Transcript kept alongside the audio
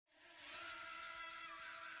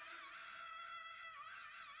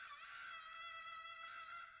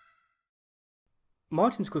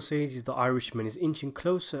Martin Scorsese's The Irishman is inching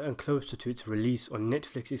closer and closer to its release on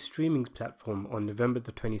Netflix's streaming platform on November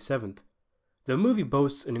the 27th. The movie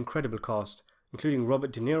boasts an incredible cast, including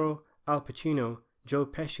Robert De Niro, Al Pacino, Joe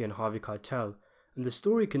Pesci and Harvey Keitel, and the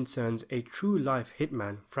story concerns a true-life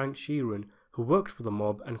hitman, Frank Sheeran, who worked for the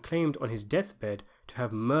mob and claimed on his deathbed to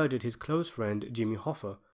have murdered his close friend Jimmy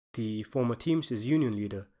Hoffa, the former Teamsters union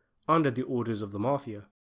leader, under the orders of the mafia.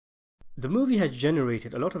 The movie has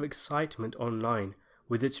generated a lot of excitement online,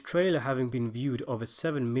 with its trailer having been viewed over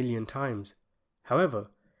 7 million times.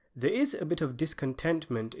 However, there is a bit of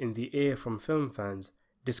discontentment in the air from film fans,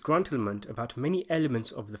 disgruntlement about many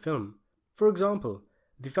elements of the film. For example,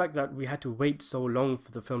 the fact that we had to wait so long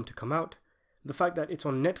for the film to come out, the fact that it's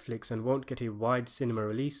on Netflix and won't get a wide cinema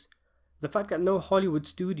release, the fact that no Hollywood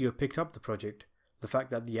studio picked up the project, the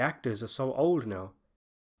fact that the actors are so old now.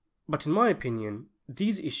 But in my opinion,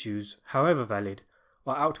 these issues, however valid,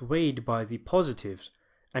 are outweighed by the positives,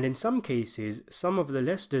 and in some cases, some of the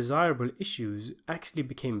less desirable issues actually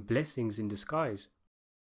became blessings in disguise.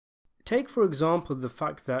 Take for example the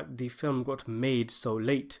fact that the film got made so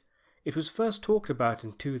late. It was first talked about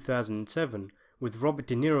in 2007, with Robert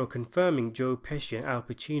De Niro confirming Joe Pesci and Al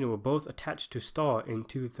Pacino were both attached to star in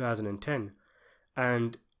 2010,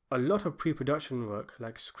 and a lot of pre-production work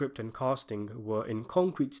like script and casting were in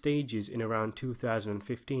concrete stages in around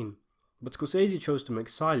 2015. But Scorsese chose to make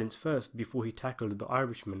silence first before he tackled The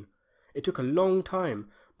Irishman. It took a long time,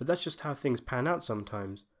 but that's just how things pan out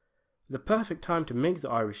sometimes. The perfect time to make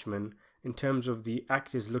The Irishman, in terms of the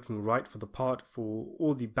actors looking right for the part for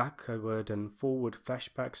all the backward and forward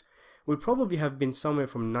flashbacks, would probably have been somewhere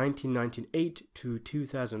from 1998 to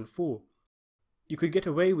 2004. You could get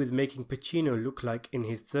away with making Pacino look like in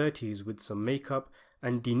his 30s with some makeup,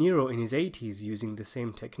 and De Niro in his 80s using the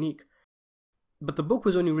same technique. But the book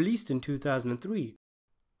was only released in 2003,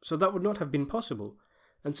 so that would not have been possible,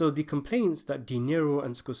 and so the complaints that De Niro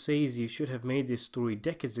and Scorsese should have made this story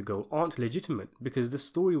decades ago aren't legitimate, because the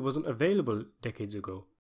story wasn't available decades ago.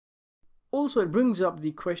 Also, it brings up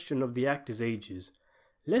the question of the actors' ages.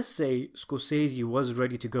 Let's say Scorsese was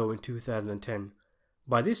ready to go in 2010.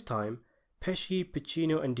 By this time, Pesci,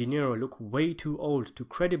 Pacino and De Niro look way too old to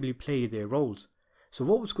credibly play their roles. So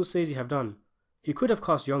what would Scorsese have done? He could have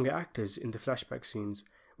cast younger actors in the flashback scenes,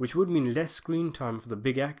 which would mean less screen time for the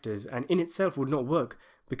big actors, and in itself would not work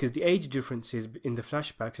because the age differences in the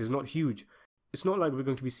flashbacks is not huge. It's not like we're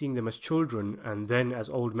going to be seeing them as children and then as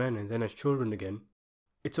old men and then as children again.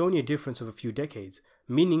 It's only a difference of a few decades,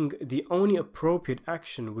 meaning the only appropriate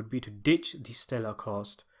action would be to ditch the stellar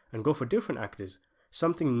cast and go for different actors,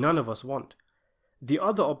 something none of us want. The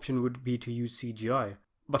other option would be to use CGI,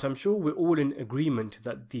 but I'm sure we're all in agreement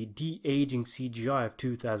that the de-aging CGI of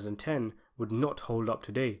 2010 would not hold up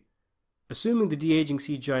today. Assuming the de-aging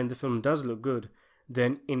CGI in the film does look good,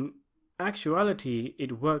 then in actuality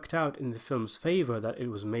it worked out in the film's favour that it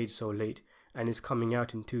was made so late and is coming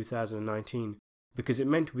out in 2019, because it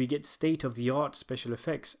meant we get state-of-the-art special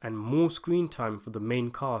effects and more screen time for the main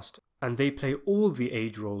cast, and they play all the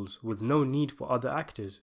age roles with no need for other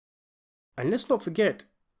actors. And let's not forget,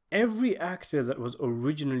 every actor that was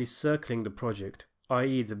originally circling the project,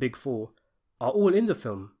 i.e. the Big Four, are all in the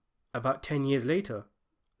film about 10 years later.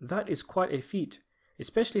 That is quite a feat,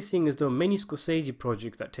 especially seeing as though many Scorsese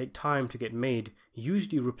projects that take time to get made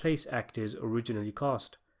usually replace actors originally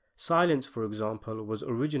cast. Silence, for example, was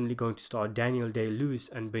originally going to star Daniel Day-Lewis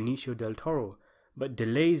and Benicio del Toro, but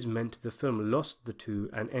delays meant the film lost the two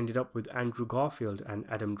and ended up with Andrew Garfield and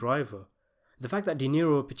Adam Driver. The fact that De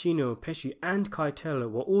Niro, Pacino, Pesci and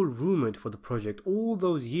Keitel were all rumoured for the project all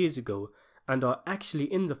those years ago and are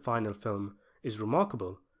actually in the final film is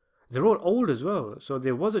remarkable. They're all old as well, so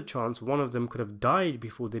there was a chance one of them could have died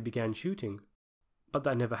before they began shooting. But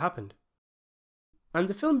that never happened. And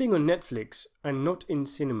the film being on Netflix and not in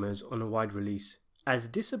cinemas on a wide release, as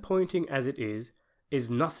disappointing as it is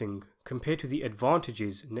nothing compared to the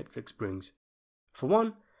advantages Netflix brings. For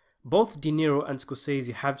one, both De Niro and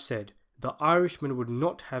Scorsese have said The Irishman would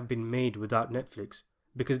not have been made without Netflix,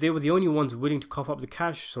 because they were the only ones willing to cough up the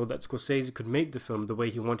cash so that Scorsese could make the film the way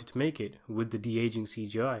he wanted to make it, with the de-aging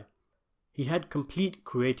CGI. He had complete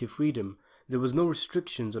creative freedom. There was no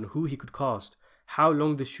restrictions on who he could cast, how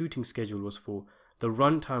long the shooting schedule was for, the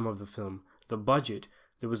runtime of the film, the budget.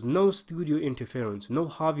 There was no studio interference, no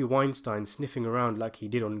Harvey Weinstein sniffing around like he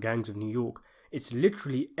did on Gangs of New York. It's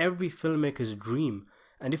literally every filmmaker's dream.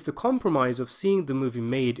 And if the compromise of seeing the movie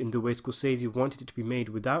made in the way Scorsese wanted it to be made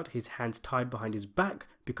without his hands tied behind his back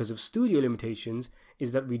because of studio limitations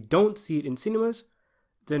is that we don't see it in cinemas,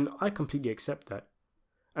 then I completely accept that.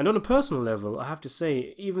 And on a personal level, I have to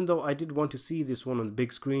say, even though I did want to see this one on the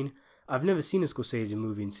big screen, I've never seen a Scorsese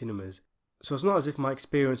movie in cinemas, so it's not as if my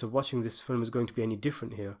experience of watching this film is going to be any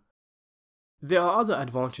different here. There are other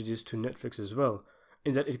advantages to Netflix as well,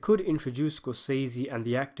 in that it could introduce Scorsese and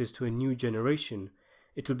the actors to a new generation.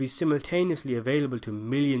 It will be simultaneously available to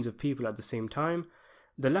millions of people at the same time.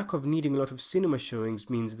 The lack of needing a lot of cinema showings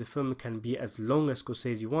means the film can be as long as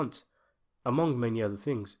Scorsese wants, among many other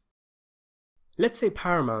things. Let's say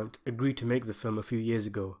Paramount agreed to make the film a few years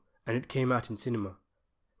ago, and it came out in cinema.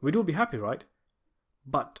 We'd all be happy, right?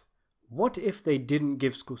 But what if they didn't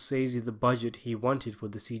give Scorsese the budget he wanted for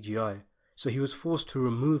the CGI, so he was forced to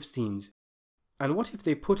remove scenes? And what if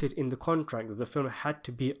they put it in the contract that the film had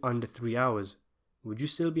to be under 3 hours? Would you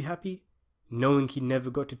still be happy, knowing he never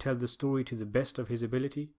got to tell the story to the best of his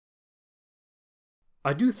ability?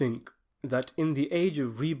 I do think that in the age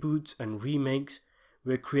of reboots and remakes,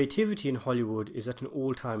 where creativity in Hollywood is at an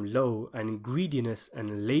all-time low and greediness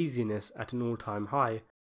and laziness at an all-time high,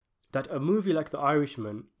 that a movie like The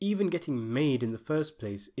Irishman, even getting made in the first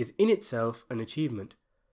place, is in itself an achievement.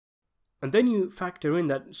 And then you factor in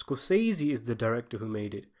that Scorsese is the director who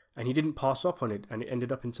made it, and he didn't pass up on it and it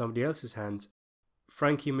ended up in somebody else's hands.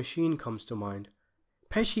 Frankie Machine comes to mind.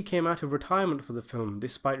 Pesci came out of retirement for the film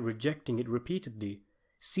despite rejecting it repeatedly.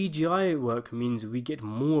 CGI work means we get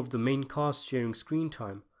more of the main cast sharing screen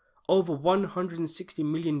time. Over $160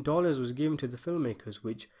 million was given to the filmmakers,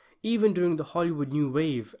 which, even during the Hollywood New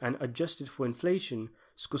Wave and adjusted for inflation,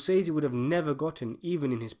 Scorsese would have never gotten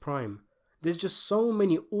even in his prime. There's just so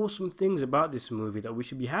many awesome things about this movie that we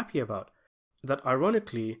should be happy about, that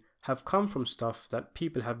ironically have come from stuff that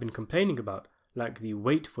people have been complaining about, like the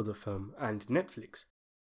wait for the film and Netflix.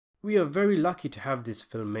 We are very lucky to have this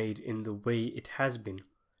film made in the way it has been.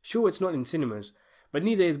 Sure, it's not in cinemas, but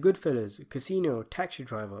neither is Goodfellas, Casino, Taxi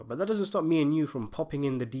Driver, but that doesn't stop me and you from popping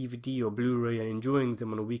in the DVD or Blu-ray and enjoying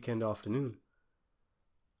them on a weekend afternoon.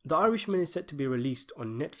 The Irishman is set to be released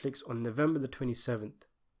on Netflix on November the 27th.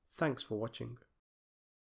 Thanks for watching.